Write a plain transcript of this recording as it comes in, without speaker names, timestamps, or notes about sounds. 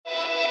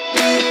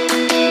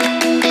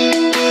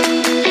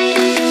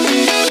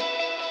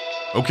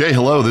Okay,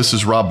 hello, this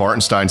is Rob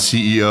Bartenstein,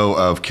 CEO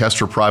of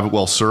Kestra Private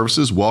Wealth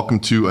Services.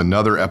 Welcome to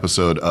another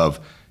episode of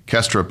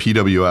Kestra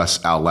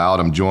PWS Out Loud.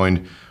 I'm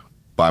joined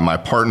by my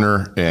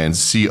partner and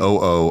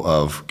COO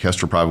of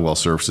Kestra Private Wealth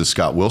Services,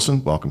 Scott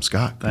Wilson. Welcome,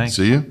 Scott. Thanks.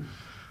 Good to see you.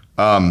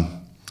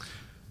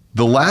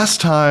 The last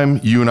time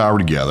you and I were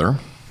together,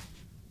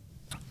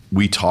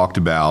 we talked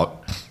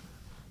about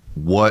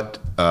we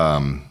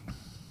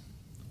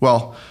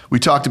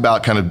talked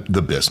about kind of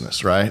the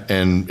business, right?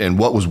 And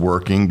what was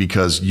working,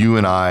 because you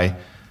and I,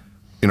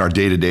 in our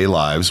day-to-day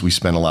lives, we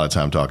spend a lot of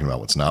time talking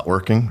about what's not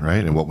working,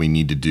 right? And what we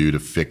need to do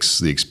to fix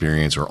the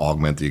experience or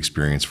augment the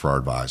experience for our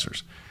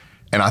advisors.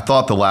 And I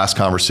thought the last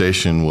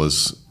conversation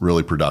was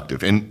really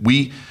productive. And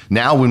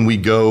when we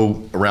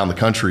go around the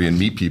country and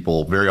meet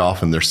people, very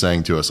often they're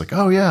saying to us like,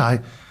 oh yeah,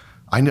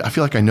 I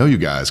feel like I know you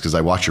guys because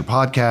I watch your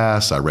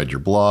podcasts, I read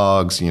your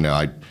blogs,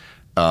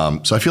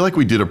 so I feel like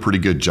we did a pretty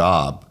good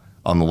job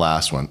on the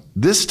last one.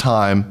 This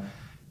time,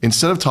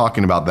 instead of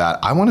talking about that,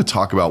 I want to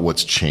talk about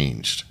what's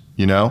changed,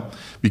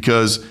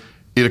 because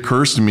it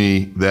occurs to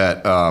me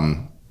that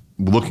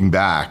looking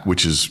back,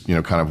 which is,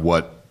 kind of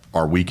what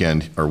our week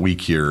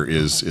here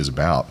is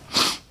about.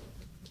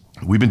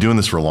 We've been doing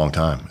this for a long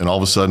time, and all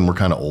of a sudden we're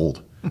kind of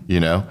old,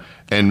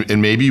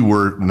 and maybe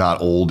we're not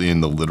old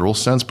in the literal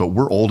sense, but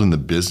we're old in the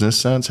business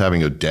sense,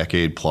 having a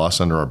decade plus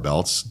under our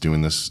belts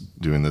doing this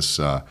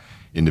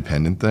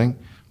independent thing.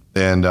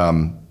 And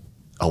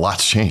a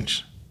lot's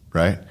changed,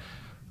 right?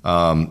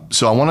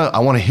 So I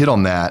want to hit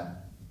on that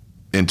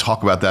and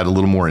talk about that a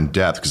little more in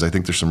depth, because I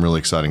think there's some really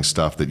exciting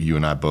stuff that you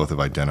and I both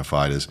have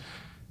identified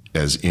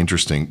as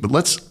interesting. But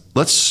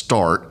let's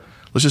start.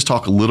 Let's just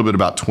talk a little bit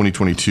about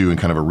 2022 in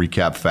kind of a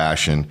recap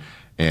fashion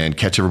and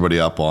catch everybody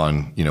up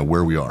on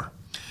where we are.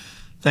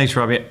 Thanks,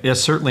 Robbie. Yeah,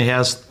 certainly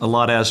a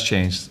lot has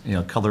changed.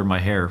 Color my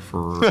hair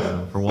for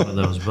one of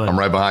those. But I'm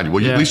right behind you.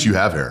 Well, yeah. At least you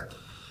have hair.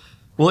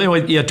 Well,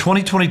 anyway,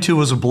 2022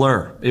 was a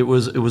blur. It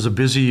was a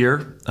busy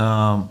year,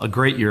 a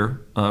great year,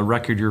 a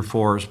record year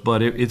for us.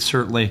 But it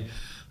certainly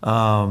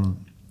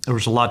there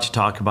was a lot to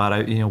talk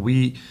about.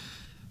 We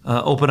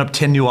opened up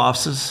 10 new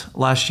offices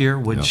last year,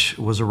 which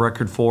was a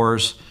record for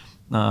us.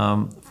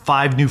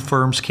 5 new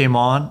firms came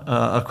on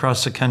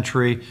across the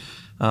country.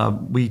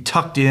 We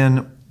tucked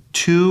in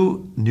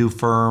 2 new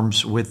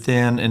firms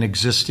within an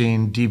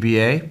existing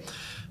DBA,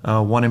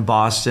 one in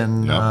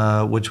Boston,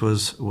 which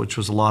was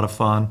a lot of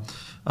fun.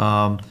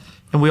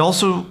 And we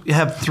also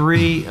have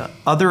 3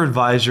 other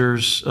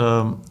advisors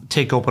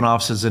take open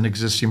offices in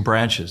existing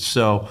branches.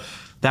 So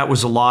that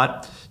was a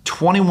lot.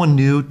 21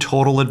 new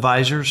total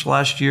advisors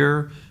last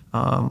year,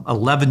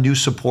 11 new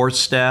support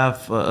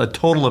staff, a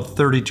total of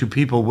 32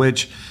 people,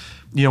 which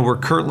we're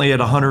currently at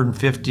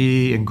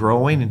 150 and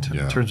growing in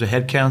terms of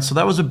headcount. So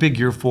that was a big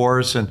year for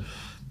us, and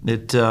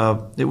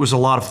it was a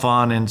lot of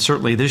fun. And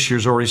certainly this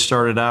year's already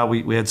started out.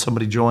 We had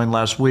somebody join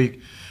last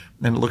week,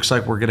 and it looks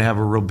like we're going to have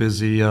a real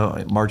busy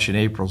March and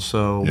April.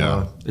 So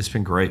it's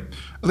been great.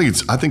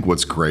 I think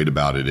what's great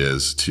about it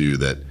is too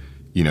that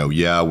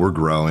we're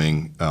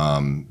growing.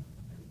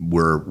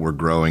 We're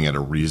growing at a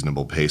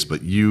reasonable pace,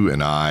 but you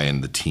and I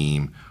and the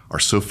team are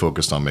so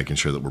focused on making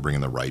sure that we're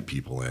bringing the right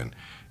people in.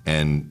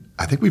 And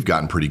I think we've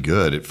gotten pretty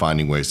good at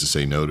finding ways to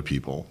say no to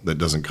people that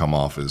doesn't come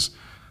off as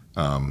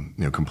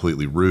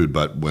completely rude.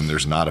 But when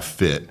there's not a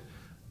fit,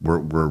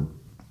 I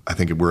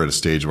think we're at a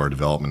stage of our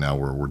development now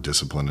where we're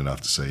disciplined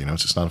enough to say,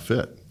 it's just not a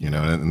fit,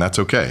 and that's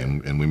okay,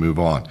 and we move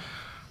on.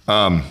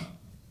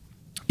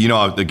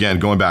 Again,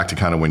 going back to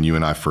kind of when you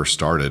and I first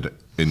started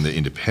in the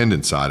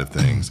independent side of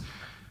things,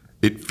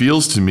 it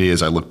feels to me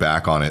as I look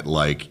back on it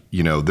like,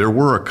 there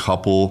were a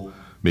couple,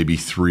 maybe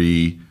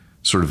 3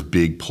 sort of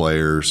big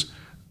players,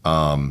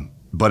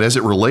 but as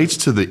it relates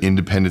to the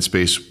independent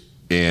space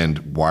and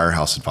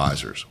wirehouse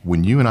advisors,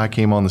 when you and I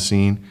came on the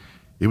scene,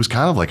 it was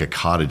kind of like a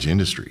cottage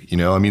industry.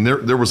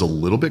 There was a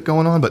little bit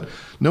going on, but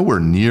nowhere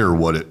near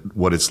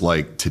what it's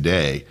like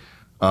today.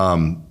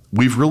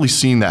 We've really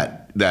seen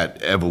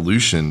that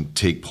evolution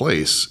take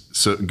place.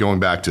 So going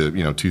back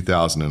to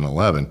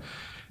 2011,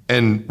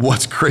 and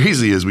what's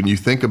crazy is when you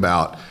think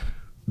about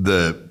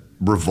the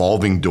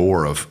revolving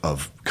door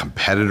of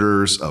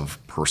competitors, of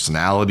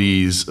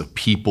personalities, of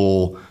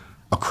people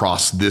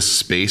across this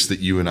space that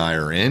you and I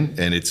are in,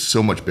 and it's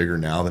so much bigger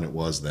now than it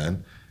was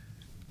then.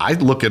 I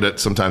look at it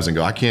sometimes and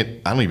go, I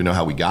don't even know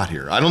how we got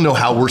here. I don't know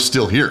how we're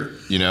still here,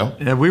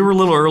 Yeah, we were a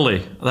little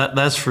early.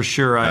 That's for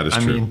sure. That is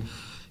true.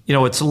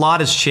 It's a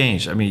lot has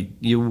changed.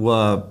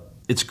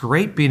 It's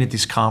great being at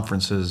these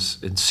conferences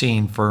and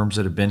seeing firms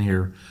that have been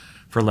here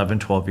for 11,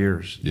 12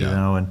 years,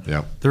 and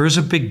there is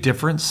a big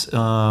difference.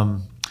 I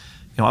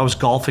was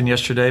golfing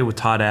yesterday with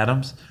Todd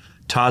Adams.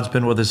 Todd's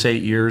been with us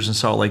 8 years in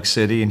Salt Lake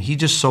City, and he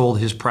just sold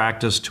his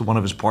practice to one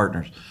of his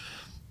partners.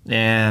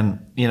 And,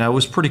 it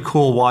was pretty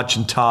cool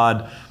watching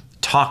Todd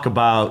talk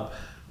about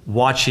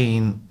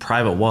watching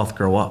private wealth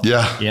grow up.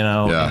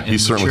 Yeah.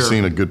 He's certainly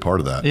seen a good part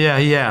of that. Yeah,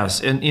 he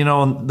has. And,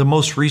 in the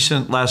most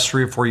recent last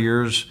 3 or 4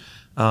 years,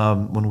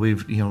 when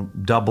we've,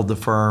 doubled the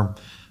firm,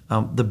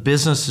 the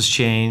business has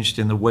changed,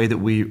 and the way that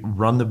we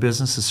run the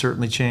business has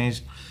certainly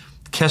changed.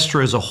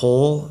 Kestra as a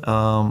whole,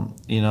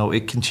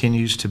 it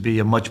continues to be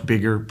a much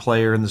bigger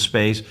player in the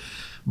space.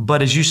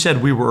 But as you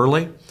said, we were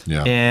early.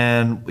 Yeah.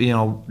 And,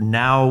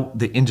 now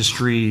the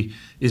industry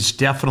is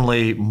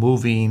definitely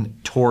moving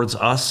towards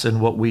us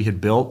and what we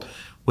had built,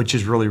 which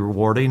is really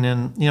rewarding.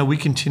 And, we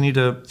continue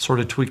to sort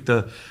of tweak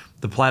the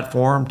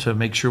platform to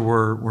make sure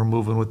we're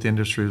moving with the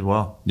industry as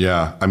well.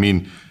 Yeah. I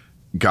mean,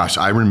 gosh,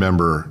 I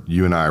remember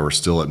you and I were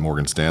still at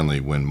Morgan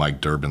Stanley when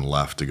Mike Durbin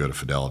left to go to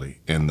Fidelity,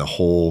 and the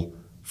whole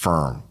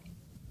firm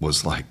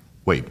was like,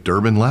 wait,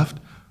 Durbin left?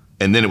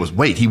 And then it was,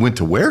 wait, he went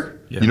to where?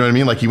 Yeah. You know what I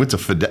mean? Like he went to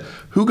Fidelity.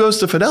 Who goes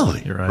to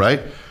Fidelity? You're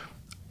right?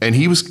 And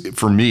he was,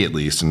 for me at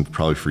least, and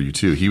probably for you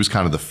too, he was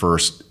kind of the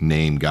first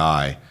name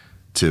guy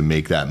to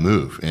make that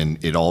move.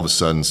 And it all of a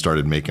sudden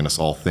started making us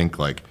all think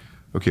like,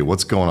 okay,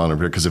 what's going on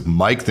over here? Because if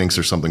Mike thinks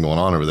there's something going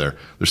on over there,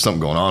 there's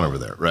something going on over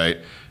there, right?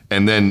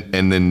 And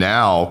then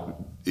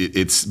now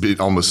it's been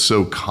almost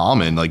so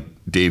common. Like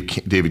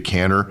David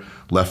Cantor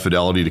left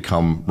Fidelity to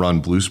come run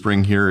Blue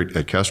Spring here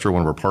at Kestra,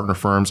 one of our partner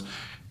firms.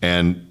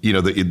 And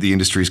the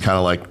industry is kind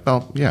of like,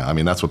 well, yeah, I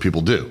mean, that's what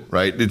people do,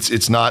 right?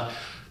 It's not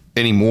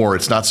anymore.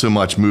 It's not so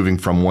much moving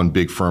from one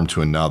big firm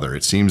to another.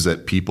 It seems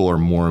that people are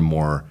more and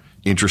more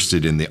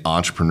interested in the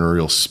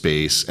entrepreneurial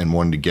space and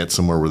wanting to get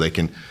somewhere where they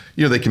can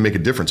make a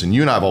difference. And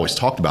you and I have always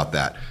talked about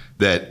that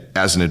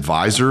as an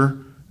advisor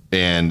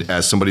and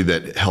as somebody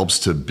that helps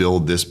to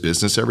build this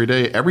business every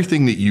day,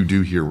 everything that you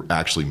do here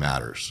actually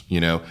matters.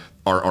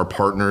 Our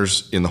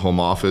partners in the home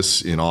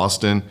office in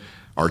Austin,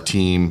 our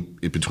team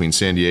between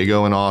San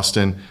Diego and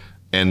Austin,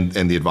 and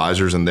the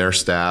advisors and their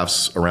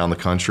staffs around the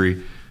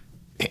country.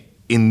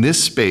 In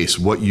this space,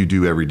 what you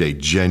do every day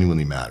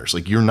genuinely matters.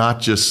 Like you're not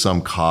just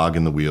some cog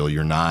in the wheel.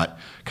 You're not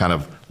kind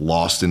of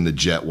lost in the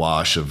jet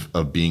wash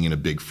of being in a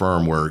big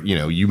firm where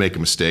you make a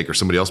mistake or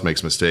somebody else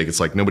makes a mistake. It's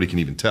like nobody can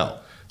even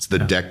tell. It's the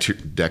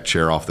deck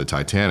chair off the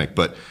Titanic.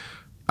 But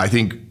I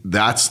think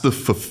that's the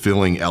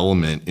fulfilling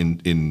element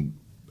in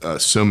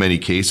so many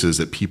cases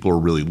that people are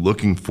really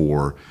looking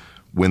for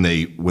when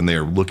they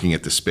are looking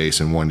at the space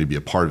and wanting to be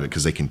a part of it,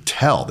 because they can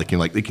tell, they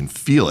can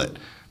feel it,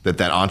 that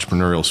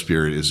entrepreneurial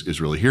spirit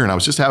is really here. And I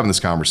was just having this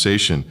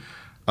conversation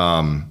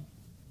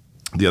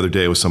the other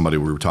day with somebody.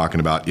 We were talking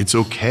about it's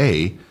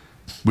okay.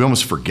 We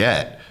almost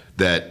forget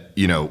that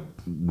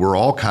we're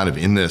all kind of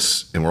in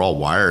this, and we're all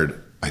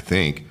wired, I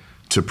think,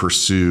 to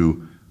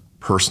pursue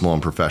personal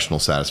and professional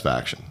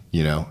satisfaction.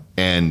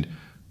 And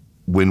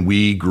when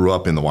we grew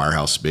up in the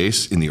wirehouse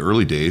space in the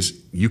early days,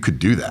 you could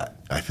do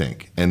that, I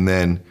think, and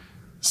then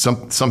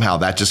somehow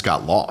that just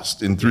got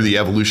lost and through the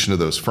evolution of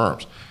those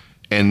firms.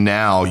 And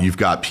now you've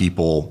got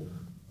people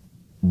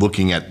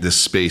looking at this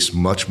space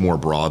much more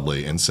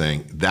broadly and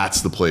saying,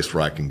 that's the place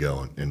where I can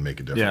go and make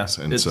a difference.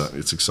 Yeah, and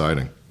it's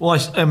exciting. Well,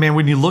 I mean,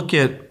 when you look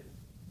at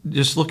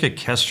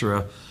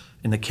Kestra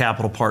and the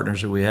capital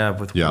partners that we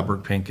have with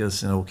Warburg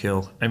Pincus and Oak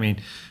Hill, I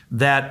mean,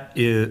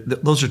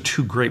 those are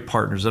two great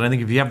partners. And I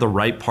think if you have the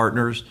right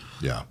partners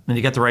and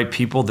you got the right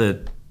people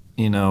that,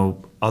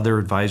 other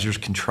advisors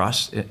can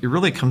trust, it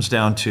really comes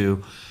down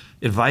to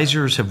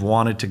advisors have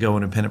wanted to go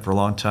independent for a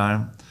long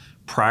time.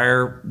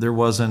 Prior, there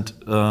wasn't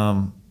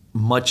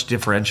much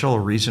differential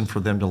or reason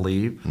for them to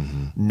leave.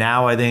 Mm-hmm.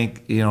 Now, I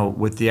think,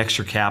 with the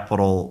extra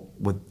capital,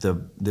 with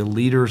the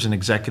leaders and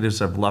executives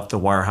that have left the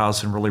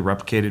wirehouse and really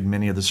replicated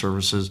many of the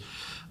services,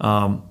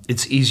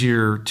 it's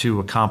easier to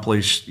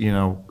accomplish,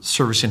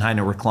 servicing high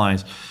net worth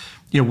clients.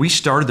 We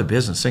started the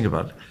business, think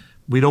about it.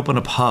 We'd open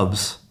up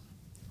hubs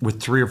with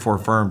 3 or 4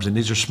 firms, and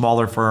these are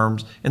smaller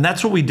firms. And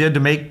that's what we did to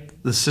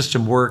make the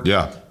system work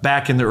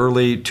back in the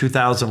early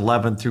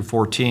 2011 through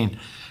 14.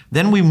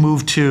 Then we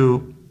moved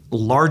to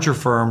larger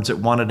firms that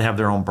wanted to have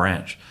their own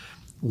branch.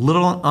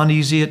 Little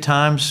uneasy at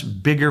times,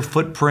 bigger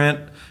footprint,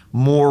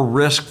 more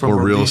risk from a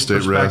real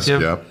estate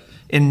perspective. Risk.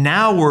 And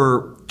now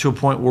we're to a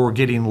point where we're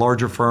getting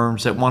larger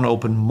firms that want to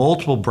open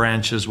multiple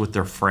branches with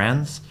their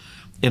friends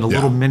in a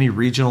little mini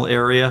regional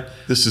area.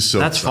 This is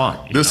that's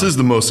exciting. fun. This is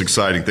the most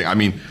exciting thing. I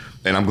mean,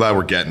 and I'm glad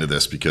we're getting to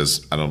this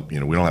because we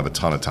don't have a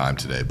ton of time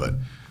today, but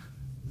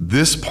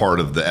this part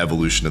of the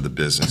evolution of the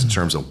business in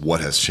terms of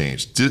what has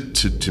changed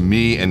to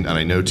me, and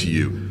I know to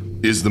you,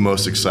 is the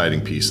most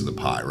exciting piece of the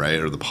pie, right?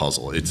 Or the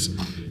puzzle.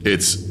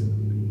 It's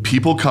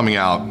people coming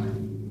out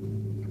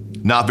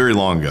not very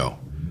long ago.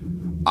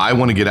 I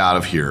want to get out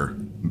of here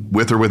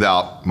with or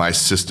without my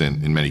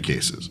assistant in many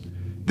cases.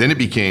 Then it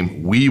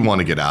became, we want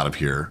to get out of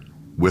here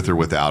with or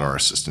without our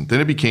assistant. Then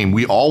it became,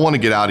 we all want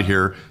to get out of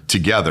here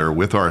together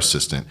with our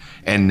assistant.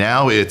 And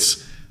now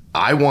it's,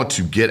 I want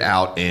to get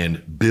out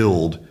and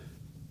build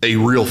a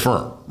real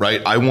firm,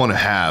 right? I want to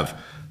have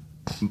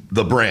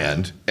the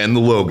brand and the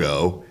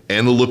logo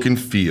and the look and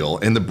feel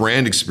and the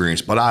brand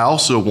experience, but I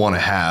also want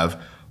to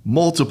have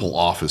multiple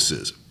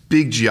offices,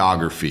 big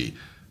geography,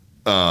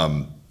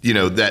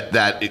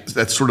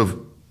 that sort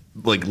of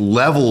like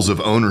levels of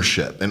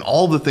ownership and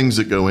all the things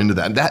that go into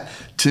that. And that,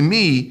 to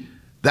me,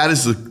 that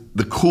is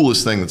the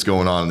coolest thing that's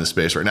going on in this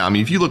space right now. I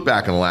mean, if you look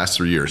back in the last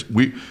 3 years,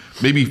 we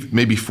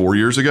maybe 4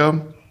 years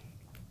ago,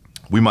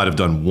 we might have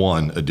done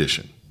one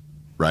edition,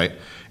 right?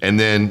 And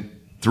then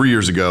 3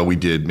 years ago, we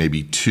did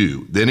maybe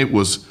 2. Then it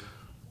was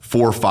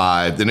 4 or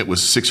 5. Then it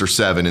was 6 or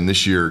 7. And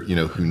this year,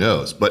 who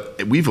knows?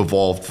 But we've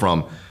evolved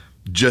from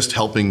just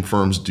helping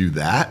firms do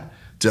that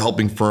to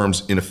helping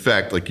firms, in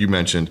effect, like you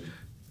mentioned,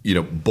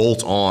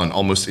 bolt on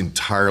almost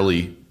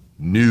entirely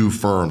new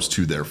firms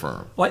to their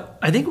firm. Well,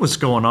 I think what's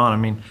going on, I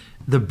mean,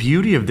 the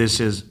beauty of this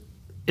is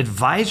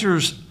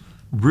advisors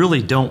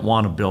really don't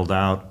want to build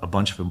out a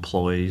bunch of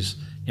employees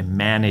and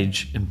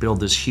manage and build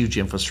this huge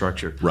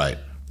infrastructure. Right.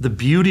 The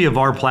beauty of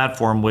our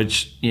platform,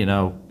 which,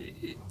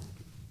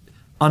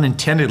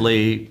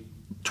 unintendedly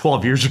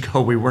 12 years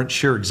ago, we weren't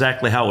sure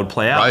exactly how it would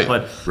play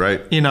out.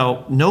 Right.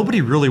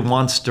 Nobody really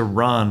wants to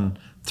run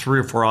 3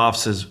 or 4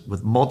 offices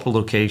with multiple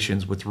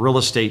locations, with real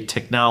estate,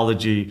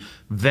 technology,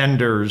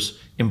 vendors,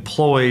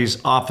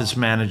 employees, office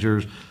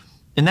managers.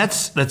 And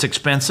that's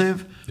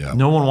expensive. Yeah.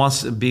 No one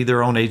wants to be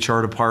their own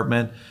HR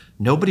department.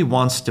 Nobody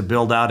wants to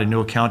build out a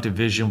new account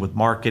division with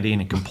marketing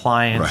and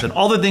compliance and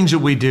all the things that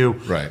we do.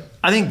 Right.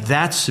 I think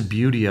that's the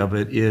beauty of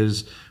it,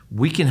 is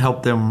we can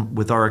help them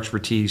with our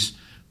expertise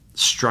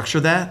structure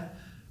that.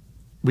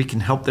 We can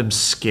help them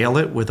scale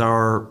it with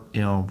our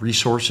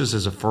resources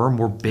as a firm.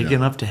 We're big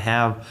enough to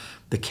have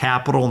the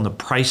capital and the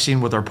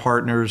pricing with our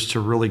partners to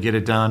really get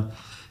it done.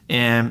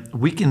 And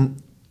we can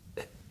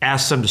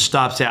ask them to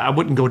stop, say, I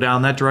wouldn't go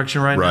down that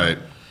direction right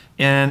now.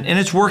 And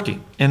it's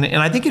working. And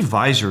I think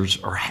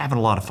advisors are having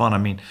a lot of fun. I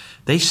mean,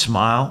 they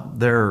smile.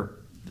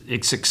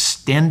 It's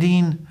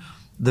extending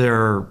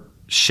their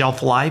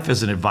shelf life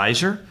as an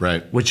advisor,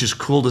 which is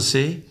cool to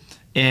see.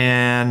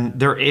 And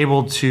they're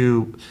able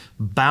to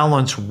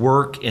balance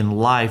work and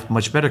life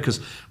much better because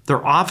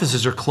their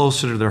offices are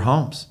closer to their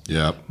homes.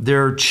 Yeah.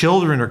 Their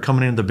children are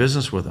coming into the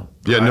business with them.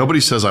 Yeah, nobody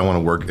says I want to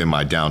work in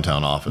my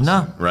downtown office.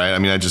 No. Right? I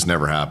mean, that just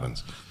never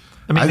happens.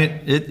 I mean,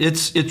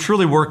 it's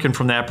really working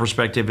from that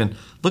perspective. And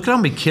look at how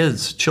many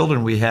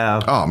children we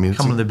have coming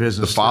to the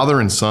business. The father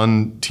and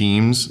son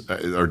teams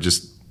are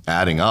just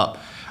adding up.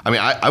 I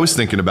mean, I was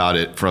thinking about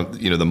it from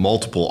the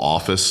multiple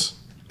office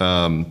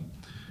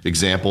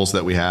examples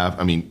that we have.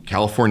 I mean,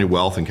 California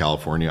Wealth in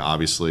California,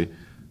 obviously,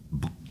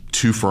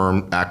 2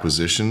 firm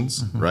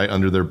acquisitions right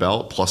under their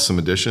belt, plus some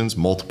additions,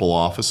 multiple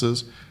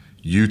offices.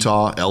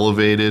 Utah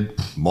elevated,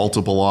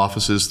 multiple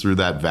offices through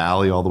that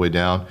valley all the way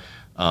down.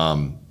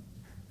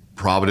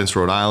 Providence,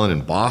 Rhode Island,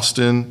 and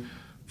Boston,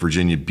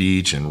 Virginia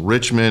Beach and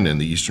Richmond and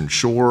the Eastern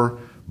Shore,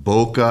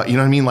 Boca. You know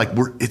what I mean? Like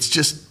it's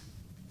just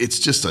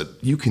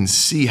you can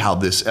see how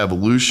this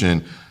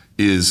evolution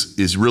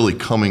is really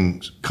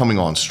coming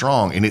on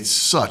strong, and it's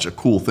such a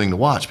cool thing to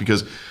watch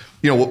because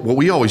what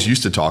we always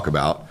used to talk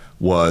about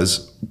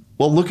was,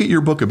 well, look at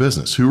your book of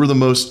business. Who are the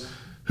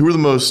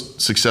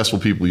most successful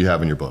people you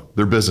have in your book?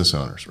 They're business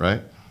owners,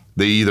 right?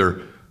 They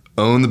either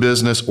own the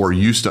business or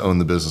used to own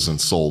the business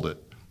and sold it.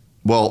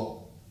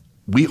 Well,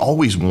 we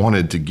always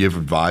wanted to give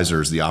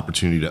advisors the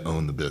opportunity to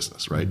own the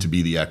business, right? To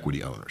be the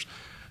equity owners.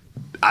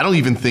 I don't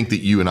even think that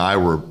you and I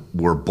were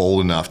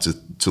bold enough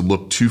to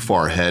look too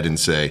far ahead and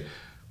say,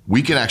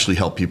 we can actually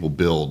help people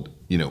build,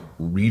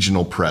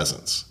 regional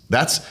presence.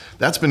 That's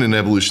been an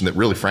evolution that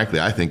really, frankly,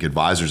 I think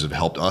advisors have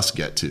helped us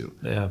get to.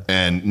 Yeah.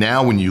 And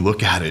now when you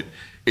look at it,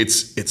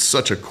 it's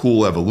such a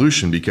cool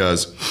evolution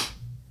because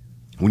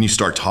when you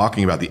start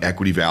talking about the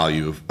equity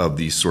value of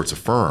these sorts of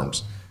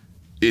firms,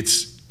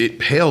 it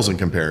pales in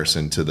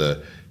comparison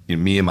to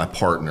me and my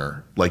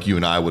partner, like you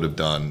and I would have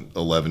done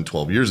 11,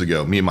 12 years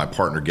ago, me and my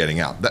partner getting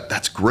out.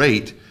 That's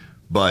great,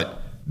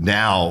 but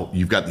now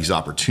you've got these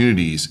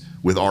opportunities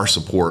with our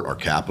support, our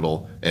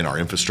capital, and our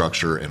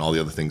infrastructure, and all the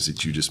other things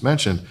that you just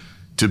mentioned,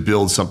 to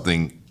build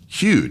something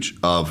huge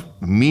of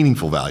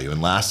meaningful value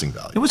and lasting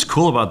value. And what's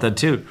cool about that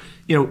too,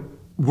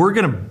 we're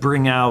going to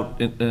bring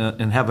out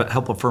and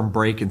help a firm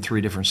break in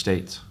 3 different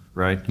states,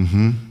 right?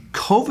 Mm-hmm.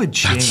 COVID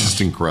changed. That's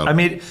just incredible. I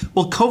mean,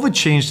 COVID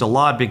changed a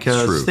lot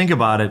because think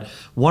about it.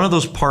 One of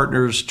those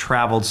partners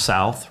traveled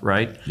south,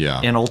 right?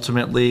 Yeah. And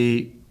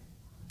ultimately,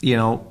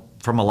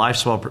 from a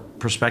lifestyle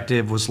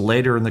perspective, was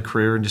later in the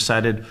career and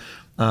decided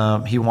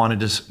he wanted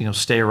to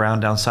stay around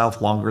down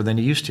south longer than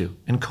he used to.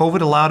 And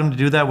COVID allowed him to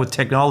do that with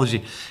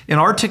technology. And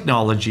our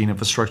technology and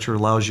infrastructure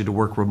allows you to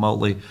work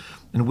remotely.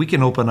 And we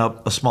can open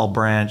up a small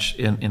branch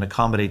and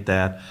accommodate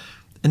that.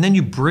 And then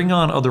you bring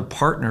on other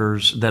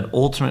partners that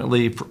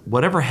ultimately,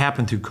 whatever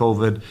happened through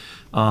COVID,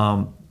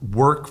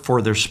 work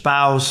for their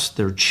spouse,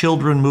 their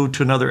children moved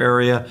to another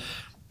area.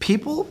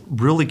 People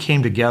really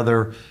came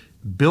together,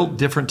 built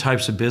different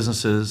types of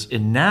businesses.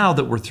 And now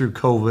that we're through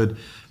COVID,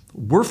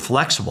 we're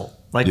flexible.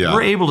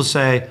 We're able to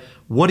say,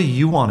 what do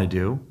you want to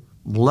do?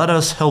 Let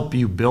us help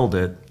you build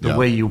it the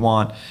way you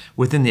want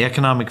within the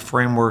economic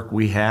framework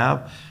we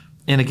have.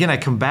 And again, I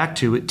come back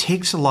to, it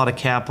takes a lot of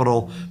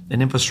capital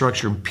and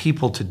infrastructure and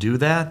people to do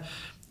that.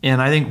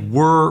 And I think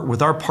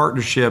with our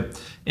partnership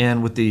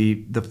and with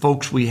the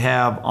folks we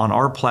have on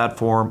our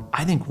platform,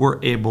 I think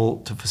we're able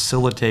to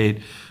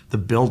facilitate the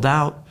build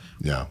out,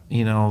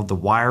 the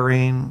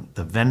wiring,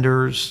 the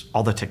vendors,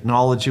 all the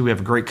technology. We have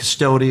a great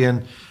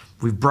custodian.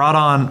 We've brought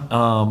on,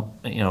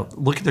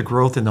 look at the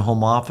growth in the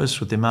home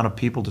office with the amount of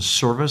people to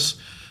service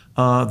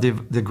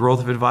the growth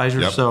of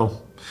advisors. Yep.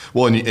 So,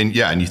 well, and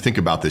you think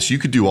about this. You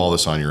could do all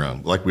this on your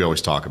own, like we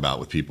always talk about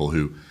with people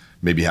who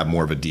maybe have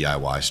more of a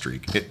DIY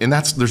streak, and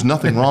there's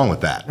nothing wrong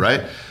with that,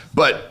 right?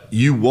 But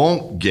you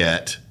won't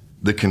get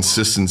the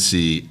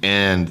consistency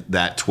and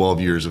that 12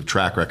 years of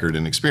track record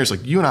and experience.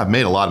 Like you and I have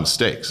made a lot of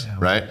mistakes,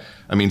 right?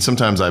 I mean,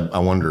 sometimes I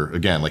wonder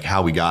again, like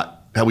how we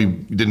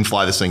didn't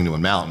fly this thing into a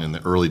mountain in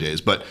the early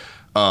days, but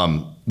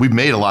we've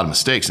made a lot of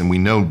mistakes and we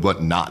know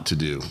what not to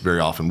do very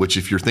often, which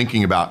if you're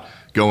thinking about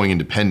going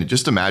independent,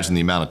 just imagine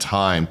the amount of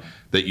time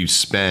that you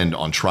spend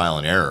on trial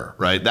and error,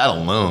 right? That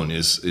alone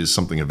is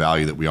something of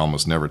value that we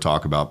almost never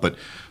talk about. But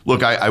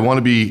look, I want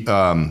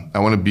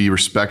to be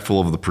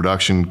respectful of the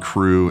production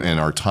crew and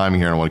our timing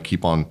here. And I want to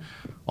keep on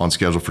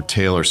schedule for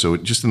Taylor. So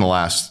just in the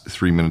last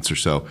 3 minutes or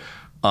so,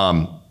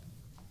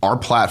 our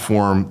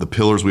platform, the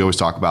pillars we always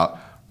talk about: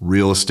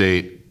 real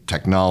estate,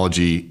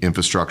 technology,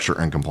 infrastructure,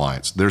 and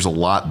compliance. There's a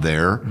lot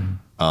there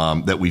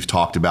that we've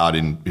talked about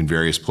in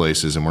various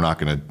places, and we're not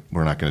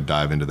gonna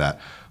dive into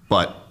that.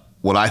 But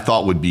what I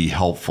thought would be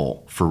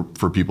helpful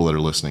for people that are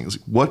listening is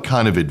what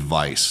kind of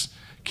advice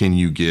can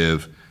you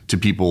give to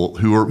people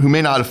who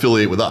may not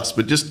affiliate with us,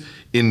 but just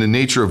in the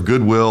nature of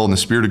goodwill and the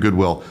spirit of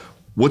goodwill?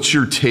 What's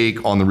your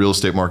take on the real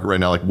estate market right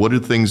now? Like, what are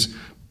things?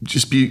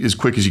 Just be as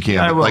quick as you can.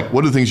 Yeah, like,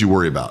 what are the things you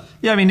worry about?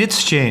 Yeah, I mean,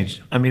 it's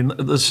changed. I mean,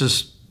 this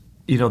is,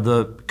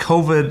 the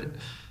COVID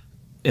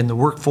in the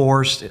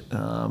workforce.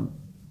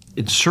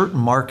 In certain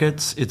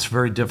markets, it's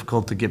very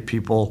difficult to get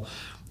people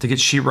to get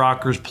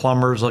sheetrockers,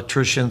 plumbers,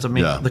 electricians. I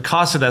mean, the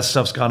cost of that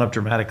stuff's gone up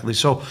dramatically.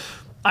 So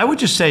I would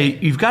just say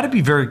you've got to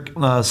be very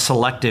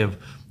selective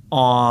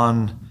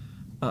on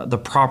the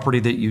property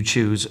that you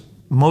choose.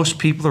 Most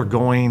people are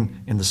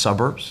going in the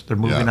suburbs. They're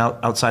moving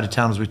outside of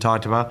town, as we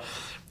talked about.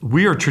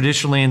 We are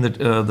traditionally in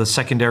the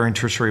secondary and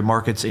tertiary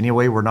markets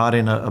anyway. We're not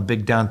in a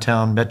big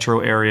downtown metro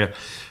area.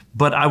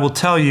 But I will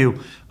tell you,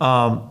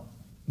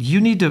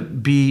 you need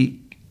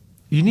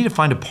to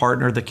find a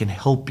partner that can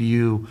help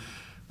you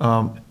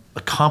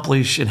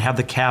accomplish and have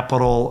the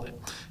capital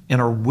and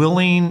are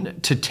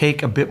willing to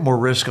take a bit more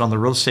risk on the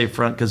real estate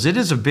front, because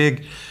it's a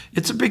big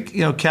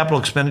capital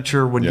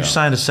expenditure when you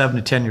sign a 7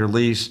 to 10 year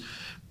lease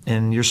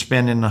and you're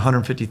spending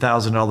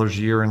 $150,000 a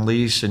year in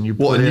lease, and you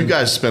you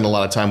guys spend a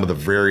lot of time with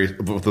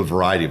a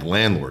variety of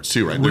landlords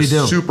too, right? We do.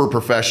 There's super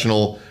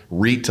professional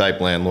REIT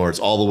type landlords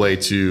all the way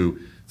to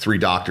 3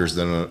 doctors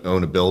that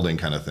own a building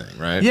kind of thing,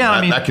 right? Yeah,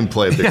 that can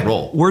play a big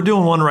role. We're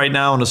doing one right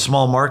now in a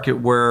small market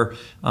where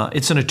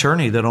it's an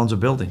attorney that owns a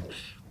building.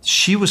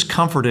 She was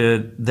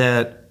comforted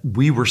that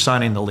we were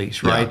signing the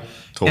lease, right? Yeah,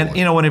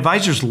 totally. And when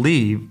advisors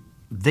leave,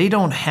 they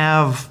don't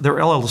have, their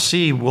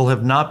LLC will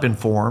have not been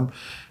formed.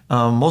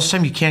 Most of the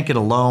time you can't get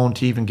a loan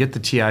to even get the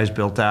TIs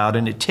built out,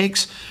 and it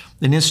takes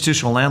an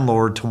institutional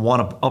landlord to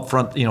want to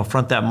upfront,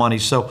 front that money.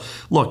 So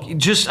look,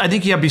 I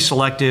think you have to be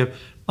selective.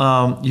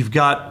 You've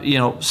got,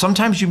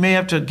 sometimes you may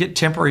have to get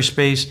temporary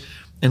space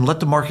and let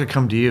the market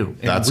come to you.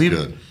 And That's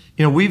good.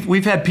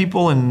 We've had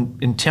people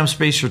in temp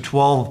space for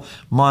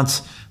 12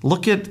 months.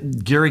 Look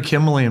at Gary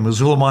Kimberly in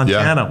Missoula,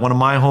 Montana, one of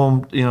my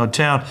home,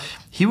 town.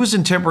 He was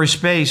in temporary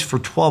space for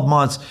 12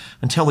 months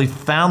until he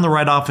found the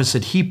right office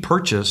that he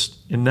purchased,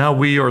 and now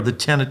we are the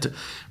tenant,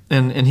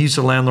 and he's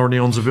the landlord and he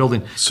owns the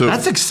building. So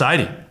that's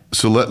exciting.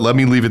 So let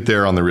me leave it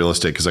there on the real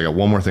estate, because I got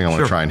one more thing I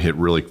want to try and hit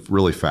really,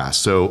 really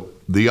fast. So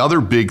the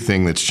other big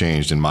thing that's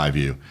changed, in my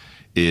view,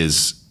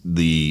 is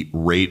the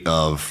rate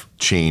of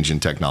change in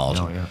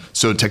technology.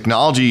 So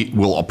technology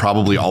will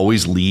probably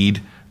always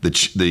lead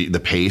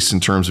the pace in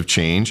terms of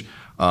change,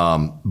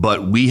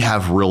 but we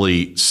have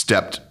really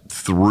stepped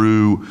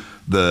through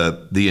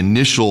the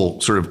initial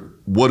sort of,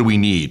 what do we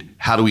need?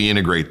 How do we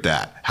integrate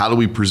that? How do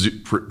we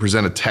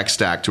present a tech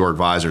stack to our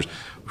advisors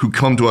who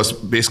come to us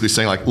basically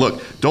saying like,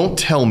 look, don't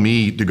tell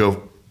me to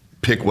go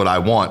pick what I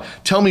want.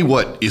 Tell me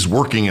what is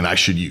working and I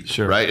should use,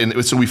 right?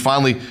 And so we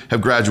finally have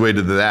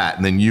graduated to that.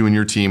 And then you and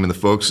your team and the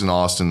folks in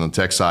Austin on the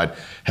tech side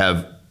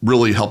have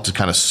really helped to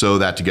kind of sew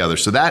that together.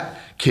 So that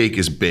cake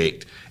is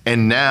baked.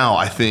 And now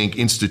I think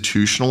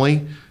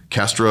institutionally,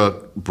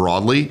 Kestra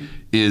broadly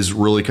is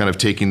really kind of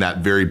taking that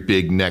very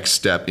big next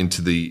step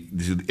into the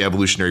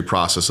evolutionary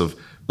process of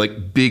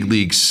like big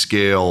league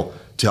scale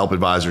to help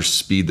advisors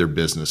speed their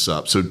business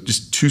up. So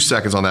just 2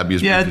 seconds on that.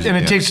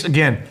 It takes,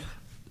 again,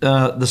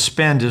 the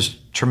spend is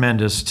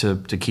tremendous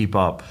to keep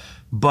up.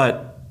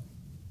 But,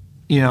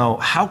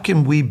 how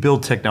can we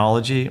build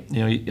technology?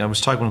 I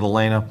was talking with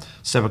Elena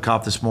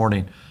Sevikoff this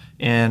morning,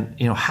 and,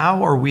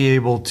 how are we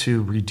able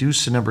to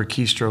reduce the number of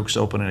keystrokes to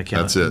open an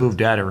account, move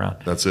data around?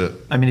 That's it.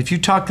 I mean, if you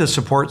talk to the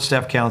support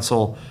staff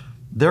council,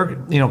 their,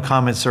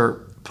 comments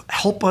are,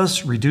 help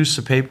us reduce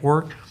the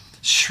paperwork,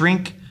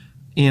 shrink,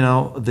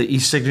 the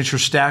e-signature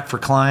stack for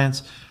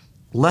clients,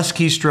 less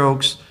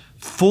keystrokes,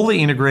 fully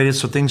integrated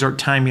so things aren't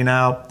timing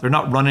out. They're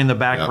not running in the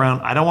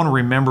background. I don't want to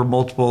remember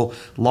multiple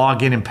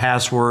login and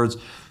passwords.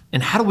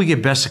 And how do we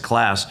get best of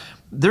class?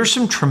 There's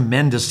some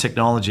tremendous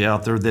technology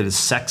out there that is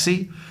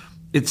sexy.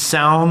 It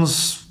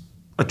sounds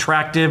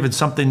attractive and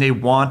something they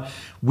want.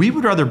 We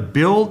would rather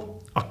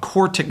build a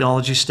core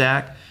technology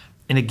stack.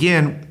 And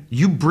again,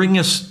 You bring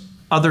us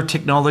other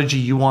technology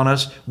you want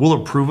us, we'll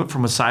approve it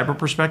from a cyber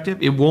perspective.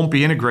 It won't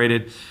be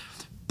integrated.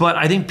 But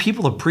I think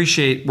people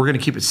appreciate we're going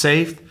to keep it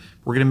safe.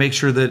 We're going to make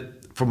sure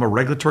that from a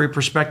regulatory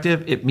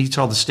perspective, it meets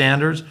all the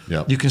standards.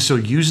 Yep. You can still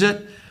use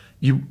it.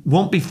 You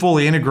won't be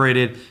fully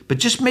integrated, but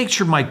just make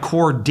sure my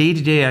core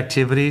day-to-day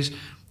activities,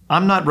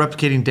 I'm not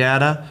replicating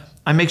data.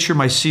 I make sure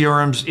my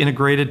CRM's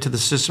integrated to the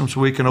system so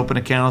we can open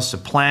accounts, the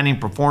planning,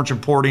 performance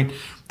reporting,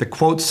 the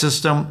quote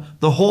system,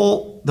 the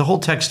whole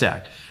tech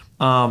stack.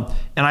 And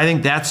I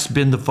think that's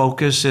been the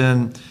focus.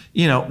 And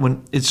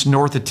when it's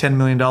north of $10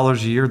 million a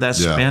year, that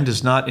spend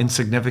is not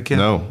insignificant.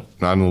 No,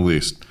 not in the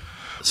least.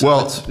 So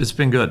well, it's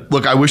been good.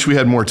 Look, I wish we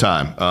had more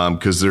time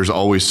because there's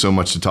always so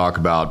much to talk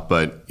about.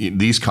 But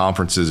these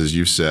conferences, as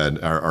you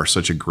said, are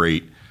such a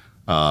great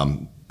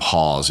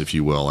pause, if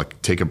you will.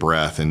 Like take a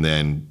breath and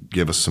then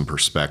give us some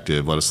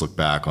perspective. Let us look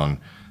back on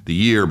the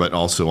year, but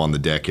also on the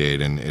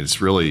decade. And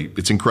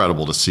it's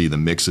incredible to see the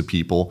mix of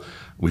people.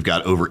 We've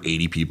got over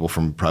 80 people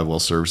from Private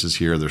Wealth Services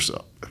here. There's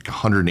like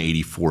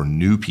 184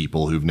 new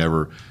people who've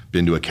never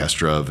been to a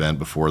Kestra event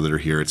before that are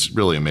here. It's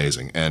really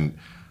amazing. And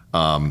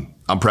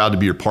I'm proud to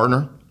be your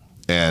partner,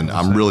 and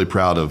I'm really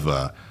proud of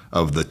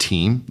the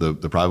team, the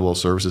Private Wealth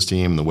Services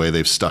team, and the way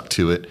they've stuck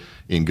to it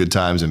in good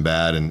times and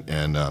bad,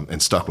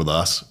 and stuck with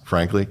us,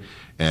 frankly,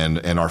 and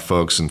our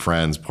folks and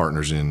friends,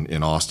 partners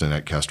in Austin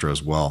at Kestra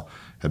as well,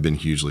 have been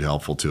hugely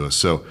helpful to us.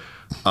 So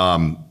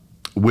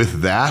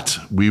with that,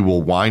 we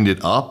will wind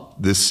it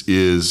up. This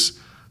is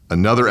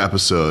another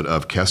episode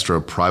of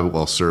Kestra Private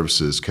Wealth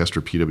Services,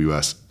 Kestra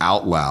PWS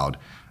Out Loud.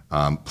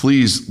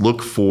 Please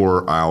look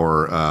for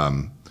our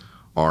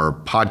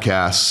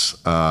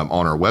podcasts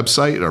on our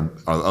website,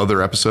 our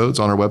other episodes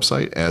on our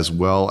website, as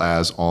well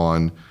as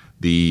on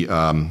the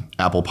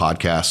Apple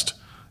Podcast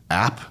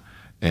app.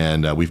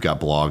 And we've got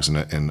blogs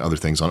and other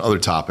things on other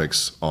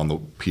topics on the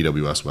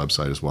PWS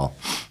website as well.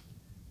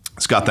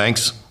 Scott,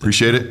 thanks.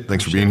 Appreciate it.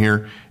 Thanks for being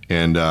here.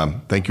 And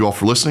thank you all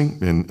for listening.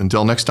 And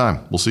until next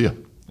time, we'll see you.